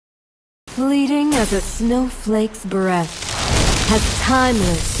Fleeting as a snowflake's breath, as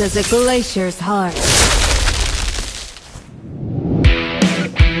timeless as a glacier's heart.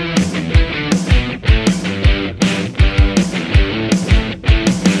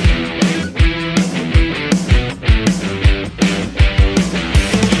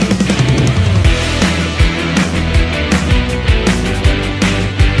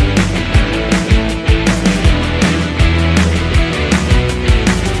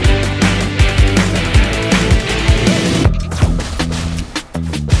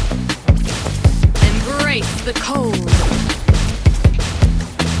 The cold.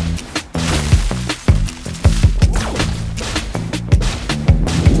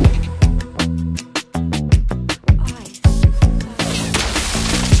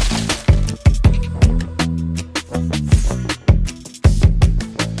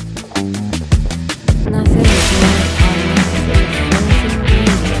 Nothing is more harmless than frozen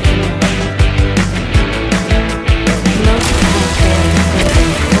being. Most out there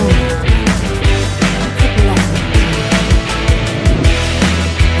is cold. It's a blessing.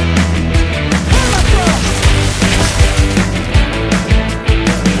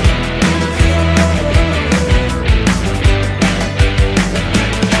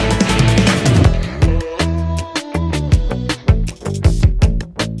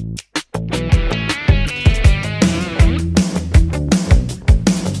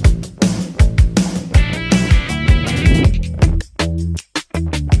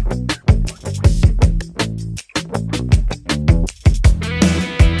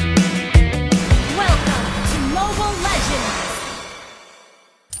 Welcome to Mobile Legends!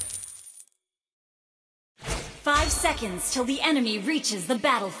 5 seconds till the enemy reaches the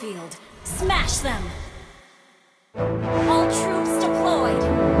battlefield. Smash them! All troops deployed!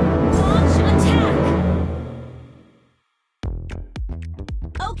 Launch attack!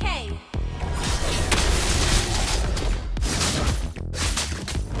 Okay.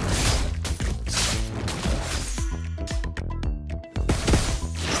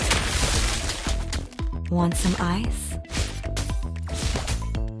 Want some ice?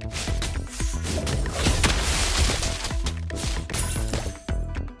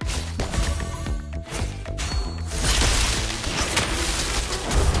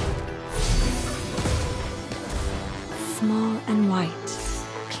 Small and white,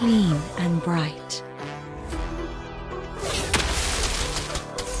 clean and bright.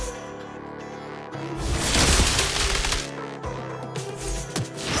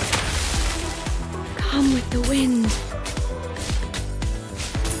 Come with the wind.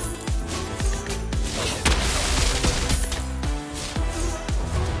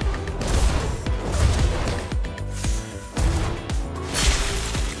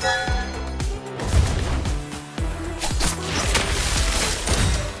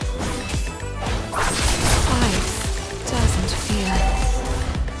 Ice doesn't fear.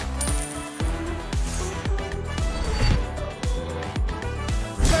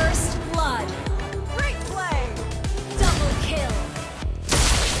 First blood. Great play. Double kill.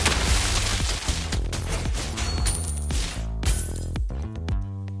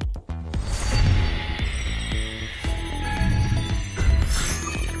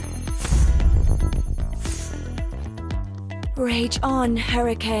 Rage on,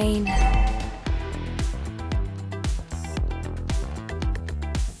 hurricane.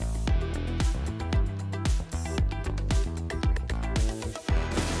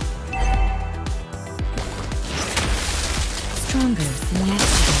 Stronger than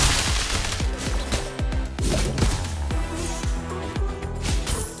yesterday.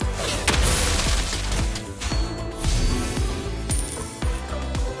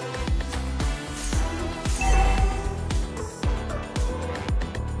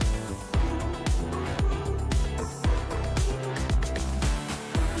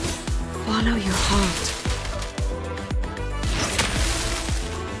 Follow your heart.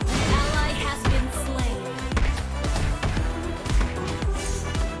 Ally has been slain.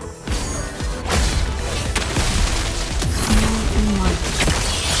 Small and white,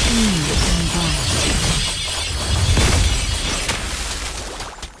 clean and bright.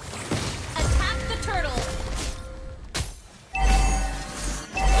 Attack the turtle.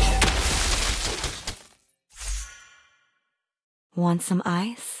 Want some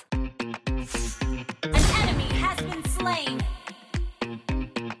ice? An enemy has been slain.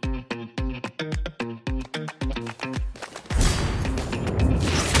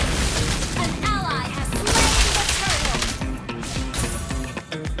 An ally has slain the turtle.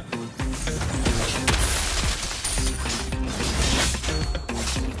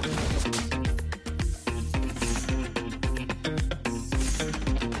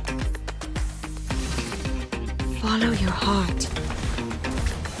 Follow your heart.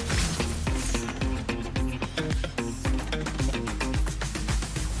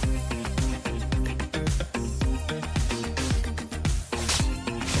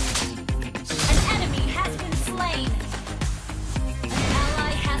 An enemy has been slain. An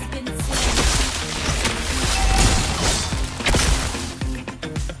ally has been slain.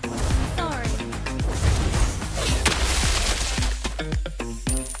 Sorry.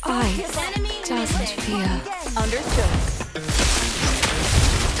 Ice doesn't fear. Understood.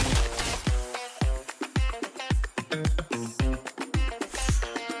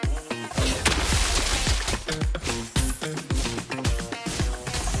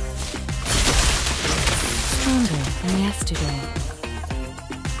 Stronger than yesterday.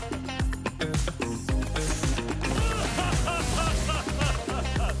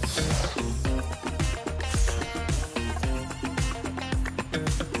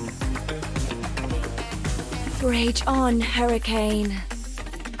 Rage on, hurricane.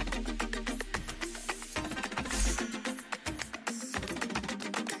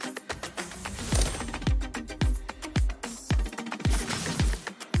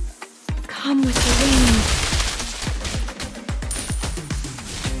 Come with the wind.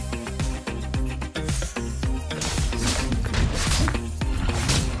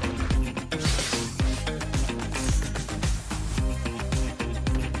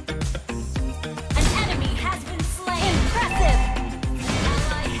 An enemy has been slain. Impressive. An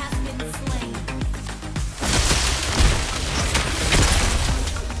ally has been slain.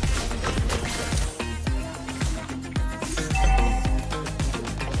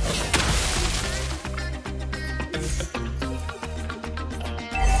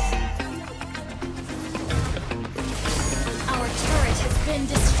 Our turret has been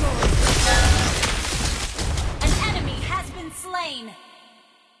destroyed. An enemy has been slain.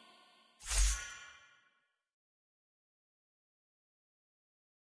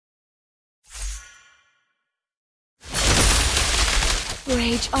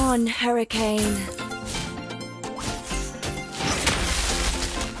 Rage on, hurricane.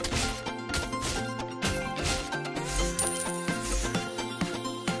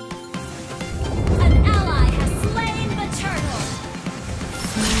 An ally has slain the turtle.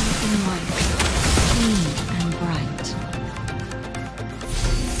 Smile and white, clean and bright.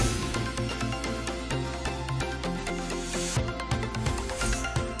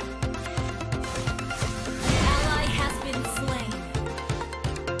 An ally has been slain.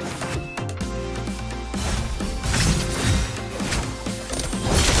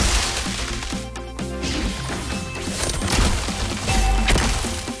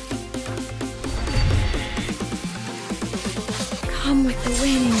 Come with the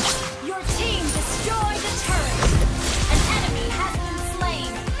wind. Your team destroyed the turret. An enemy has been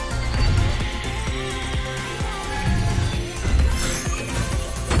slain.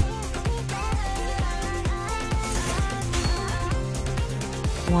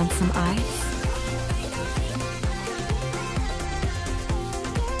 Want some ice?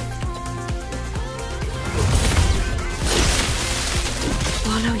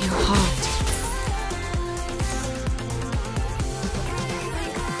 Follow your heart.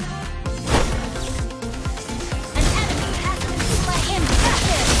 An enemy has been slain.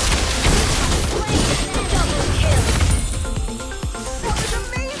 Impressive. Slain. Double kill. That was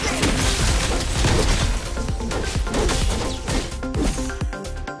amazing.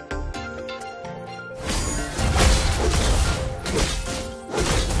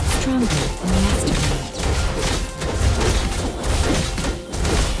 Stronger than yesterday.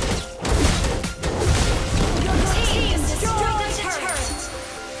 Your team destroyed the turret.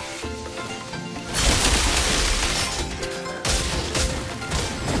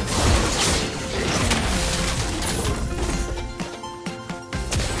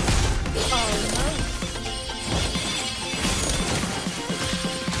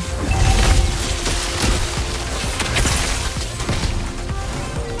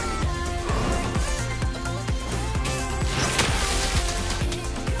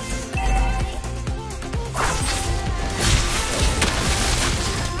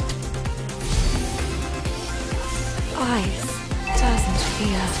 Ice doesn't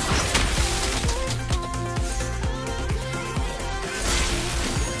fear.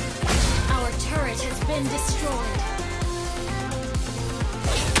 Our turret has been destroyed.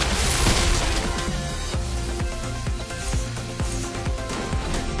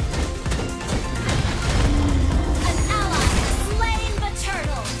 An ally has slain the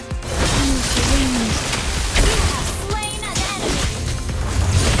turtle. Come with the wind. You have slain an enemy.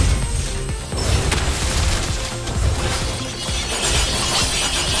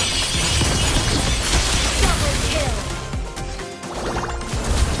 Double kill.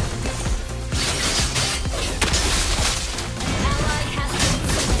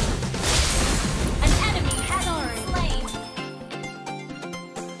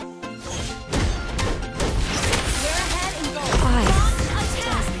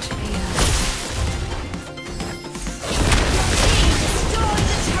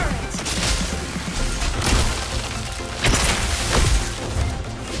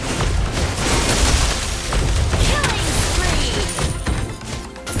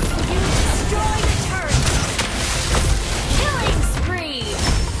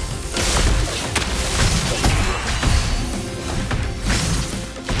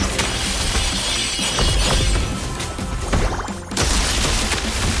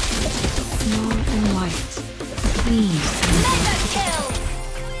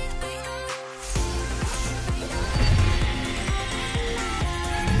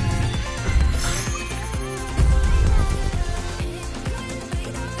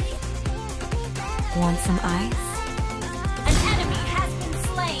 some ice? An enemy has been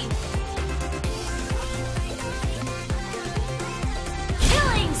slain.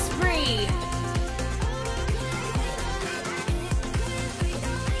 Killing spree.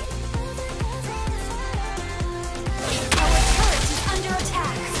 Our turret is under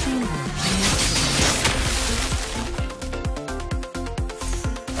attack.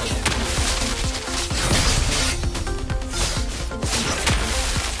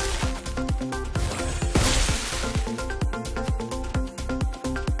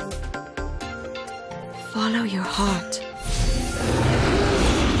 Follow your heart.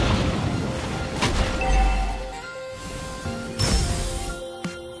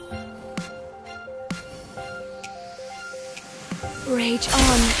 Rage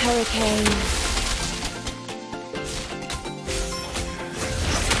on, hurricane.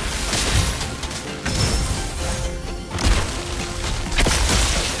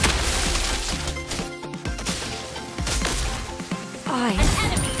 An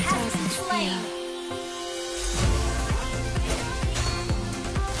enemy has been slain.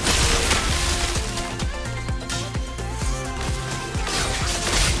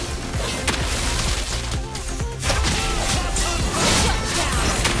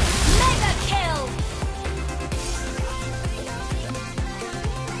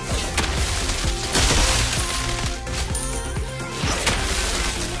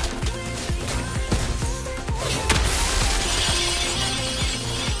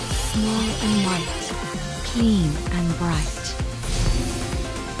 Small and white, clean and bright.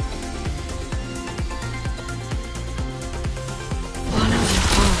 Follow your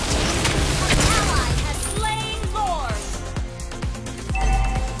heart. An ally has slain Lord.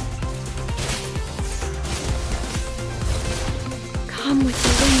 Come with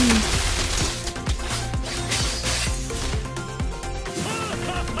the wind.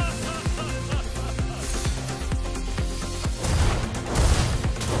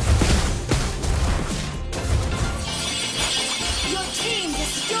 Your team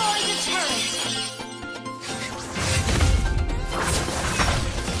destroyed the turret.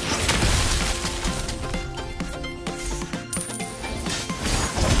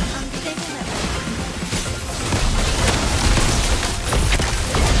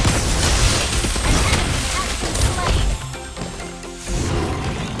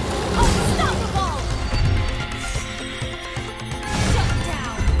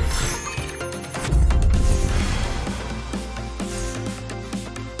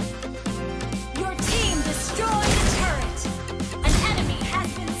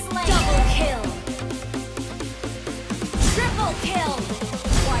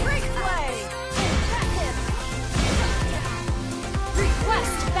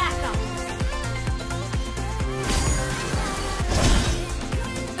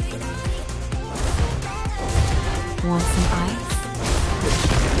 Want some ice?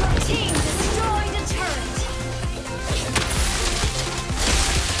 Your team destroyed a turret.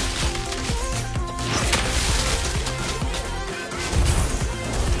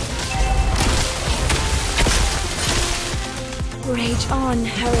 Rage on,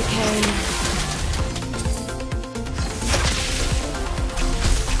 hurricane.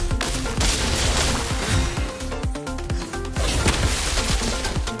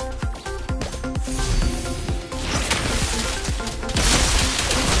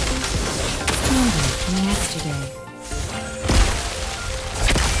 Yesterday.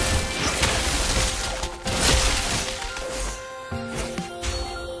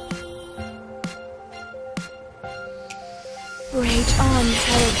 Rage on,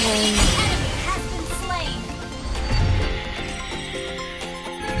 hurricane.